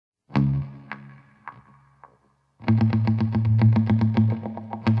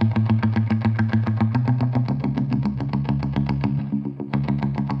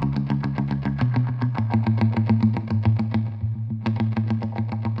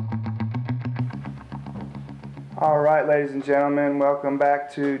Alright, ladies and gentlemen, welcome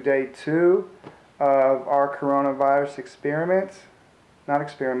back to day 2 of our coronavirus experience,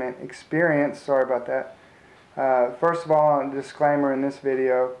 sorry about that. First of all, a disclaimer in this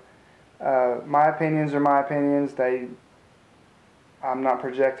video, my opinions are my opinions. I'm not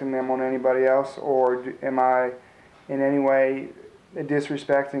projecting them on anybody else, or am I in any way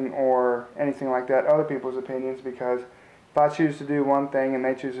disrespecting or anything like that other people's opinions, because if I choose to do one thing and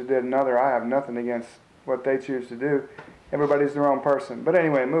they choose to do another, I have nothing against what they choose to do. Everybody's their own person. But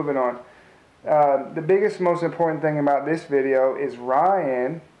anyway, moving on. The biggest, most important thing about this video is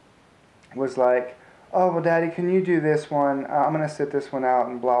Ryan was like, oh, well, Daddy, can you do this one? I'm going to sit this one out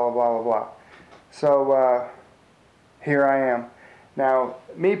and blah, blah, blah, blah, blah. So here I am. Now,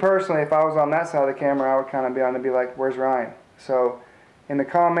 me personally, if I was on that side of the camera, I would kind of be on to be like, where's Ryan? So in the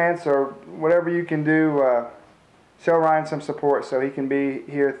comments or whatever you can do, show Ryan some support so he can be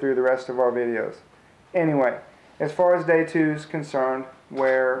here through the rest of our videos. Anyway, as far as day 2 is concerned,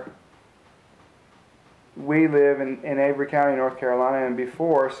 where we live in Avery County, North Carolina, and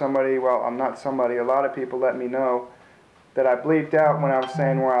before somebody, well, I'm not somebody, a lot of people let me know that I bleeped out when I was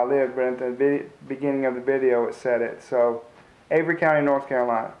saying where I lived, but at the beginning of the video it said it. So, Avery County, North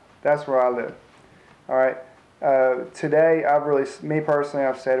Carolina, that's where I live. Alright, today, me personally,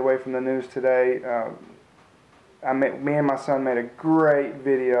 I've stayed away from the news today. Me and my son made a great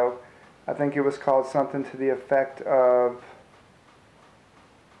video. I think it was called something to the effect of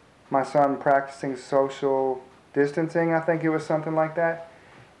my son practicing social distancing. I think it was something like that.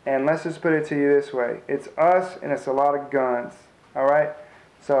 And let's just put it to you this way. It's us and it's a lot of guns. Alright?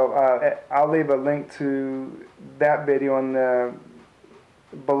 So I'll leave a link to that video in the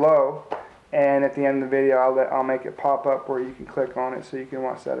below. And at the end of the video I'll make it pop up where you can click on it so you can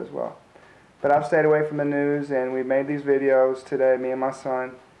watch that as well. But I've stayed away from the news, and we made these videos today, me and my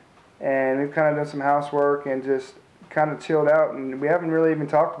son. And we've kind of done some housework and just kind of chilled out, and we haven't really even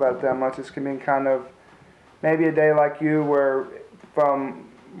talked about it that much. It's been kind of maybe a day like you, where from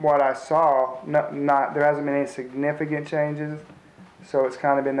what I saw, there hasn't been any significant changes. So it's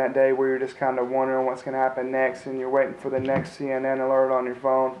kind of been that day where you're just kind of wondering what's going to happen next, and you're waiting for the next CNN alert on your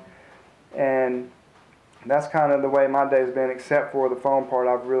phone. And that's kind of the way my day's been, except for the phone part.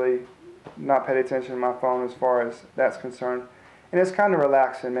 I've really not paid attention to my phone as far as that's concerned. And it's kind of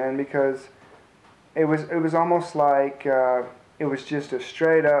relaxing, man, because it was almost like it was just a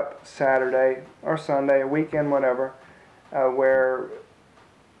straight up Saturday or Sunday, a weekend, whatever, where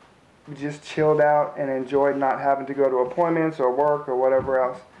we just chilled out and enjoyed not having to go to appointments or work or whatever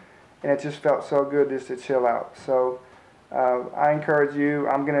else. And it just felt so good just to chill out. So I encourage you,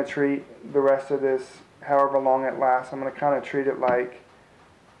 I'm going to treat the rest of this, however long it lasts, I'm going to kind of treat it like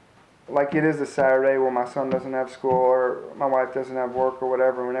it is a Saturday where my son doesn't have school or my wife doesn't have work or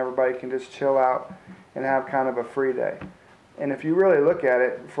whatever, when everybody can just chill out and have kind of a free day. And if you really look at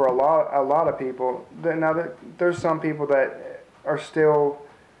it, for a lot of people, now there's some people that are still,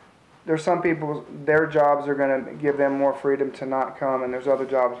 there's some people, their jobs are going to give them more freedom to not come, and there's other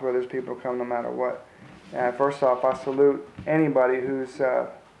jobs where there's people who come no matter what. And first off, I salute anybody who's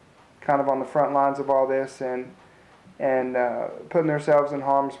kind of on the front lines of all this and putting themselves in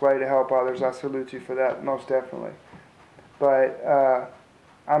harm's way to help others. I salute you for that, most definitely. But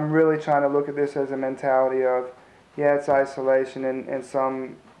I'm really trying to look at this as a mentality of, yeah, it's isolation in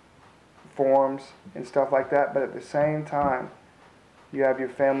some forms and stuff like that, but at the same time, you have your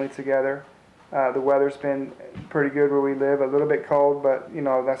family together. The weather's been pretty good where we live, a little bit cold, but you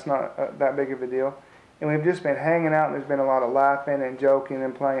know, that's not that big of a deal. And we've just been hanging out, and there's been a lot of laughing and joking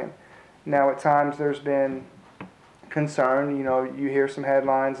and playing. Now, at times, there's been concern. You know, you hear some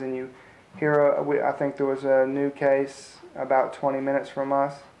headlines and you hear I think there was a new case about 20 minutes from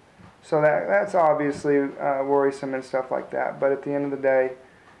us, so that's obviously worrisome and stuff like that. But at the end of the day,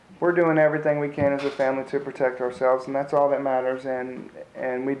 we're doing everything we can as a family to protect ourselves, and that's all that matters.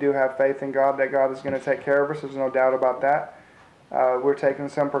 And we do have faith in God that God is going to take care of us. There's no doubt about that. We're taking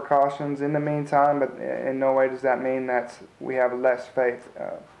some precautions in the meantime, but in no way does that mean that we have less faith.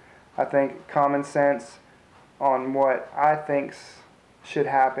 I think common sense on what I think should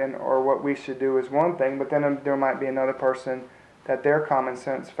happen or what we should do is one thing, but then there might be another person that their common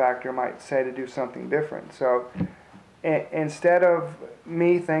sense factor might say to do something different. So instead of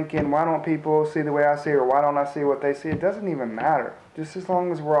me thinking, why don't people see the way I see or why don't I see what they see, it doesn't even matter. Just as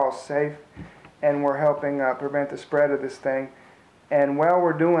long as we're all safe and we're helping prevent the spread of this thing. And while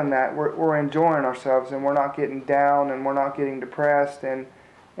we're doing that, we're enjoying ourselves, and we're not getting down and we're not getting depressed and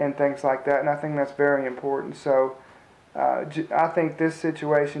things like that, and I think that's very important. So I think this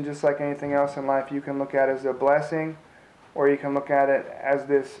situation, just like anything else in life, you can look at it as a blessing, or you can look at it as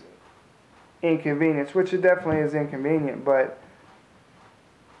this inconvenience, which it definitely is inconvenient, but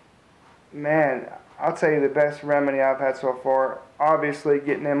man, I'll tell you the best remedy I've had so far, obviously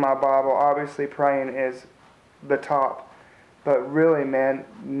getting in my Bible, obviously praying is the top. But really, man,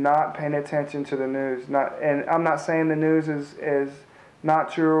 not paying attention to the news. And I'm not saying the news is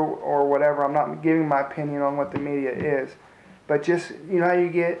not true or whatever. I'm not giving my opinion on what the media is. But just, you know how you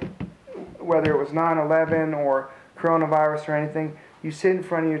get, whether it was 9/11 or coronavirus or anything, you sit in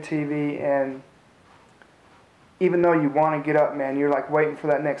front of your TV and even though you want to get up, man, you're like waiting for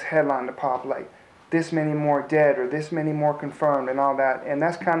that next headline to pop, like this many more dead or this many more confirmed and all that. And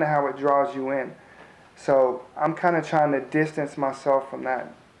that's kind of how it draws you in. So I'm kind of trying to distance myself from that.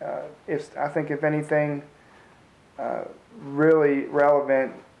 I think if anything really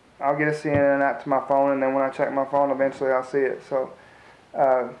relevant, I'll get a CNN app to my phone, and then when I check my phone, eventually I'll see it. So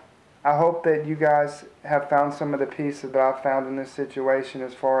I hope that you guys have found some of the peace that I've found in this situation,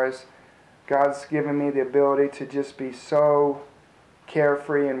 as far as God's given me the ability to just be so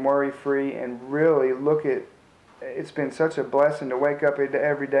carefree and worry-free and really look at, it's been such a blessing to wake up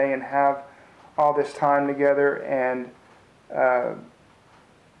every day and have all this time together. And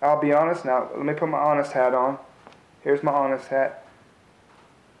I'll be honest now, let me put my honest hat on. Here's my honest hat.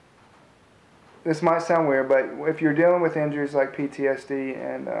 This might sound weird, but if you're dealing with injuries like PTSD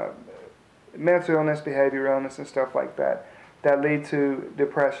and mental illness, behavioral illness, and stuff like that, that lead to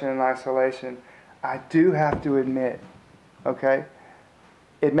depression and isolation, I do have to admit, okay,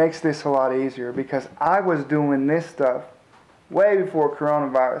 it makes this a lot easier, because I was doing this stuff way before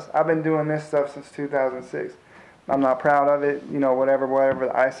coronavirus. I've been doing this stuff since 2006. I'm not proud of it, you know, whatever,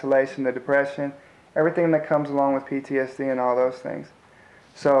 the isolation, the depression, everything that comes along with PTSD and all those things.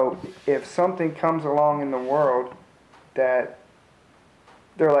 So if something comes along in the world that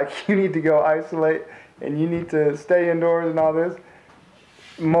they're like, you need to go isolate and you need to stay indoors and all this,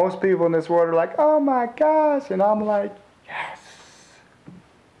 most people in this world are like, oh my gosh, and I'm like, yes.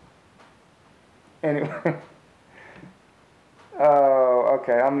 Anyway. Oh,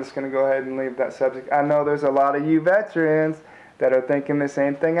 okay, I'm just going to go ahead and leave that subject. I know there's a lot of you veterans that are thinking the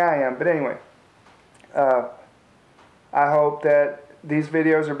same thing I am. But anyway, I hope that these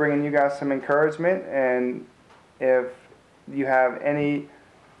videos are bringing you guys some encouragement. And if you have any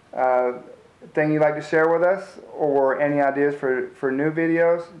thing you'd like to share with us, or any ideas for new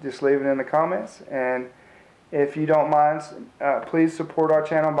videos, just leave it in the comments. And if you don't mind, please support our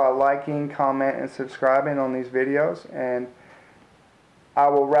channel by liking, comment, and subscribing on these videos. And I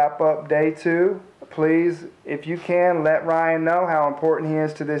will wrap up day 2. Please, if you can, let Ryan know how important he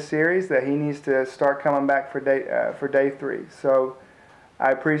is to this series, that he needs to start coming back for day 3. So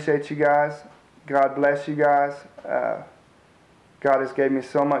I appreciate you guys. God bless you guys. God has gave me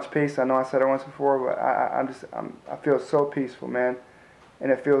so much peace. I know I said it once before, but I feel so peaceful, man, and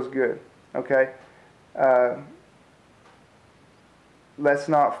it feels good. Okay. Let's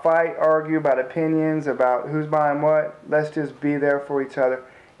not fight, argue about opinions, about who's buying what. Let's just be there for each other.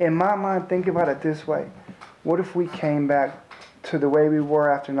 In my mind, think about it this way. What if we came back to the way we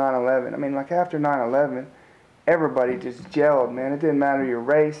were after 9/11? I mean, like after 9/11, everybody just gelled, man. It didn't matter your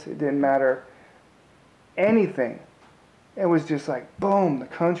race. It didn't matter anything. It was just like, boom, the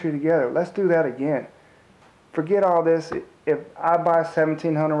country together. Let's do that again. Forget all this. If I buy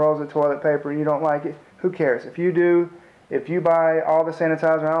 1,700 rolls of toilet paper and you don't like it, who cares? If you do, if you buy all the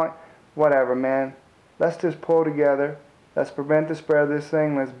sanitizer, I don't like, whatever, man. Let's just pull together. Let's prevent the spread of this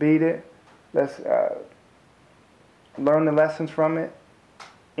thing. Let's beat it. Let's learn the lessons from it.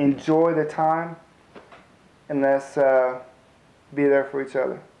 Enjoy the time. And let's be there for each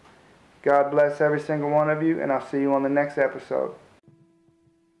other. God bless every single one of you, and I'll see you on the next episode.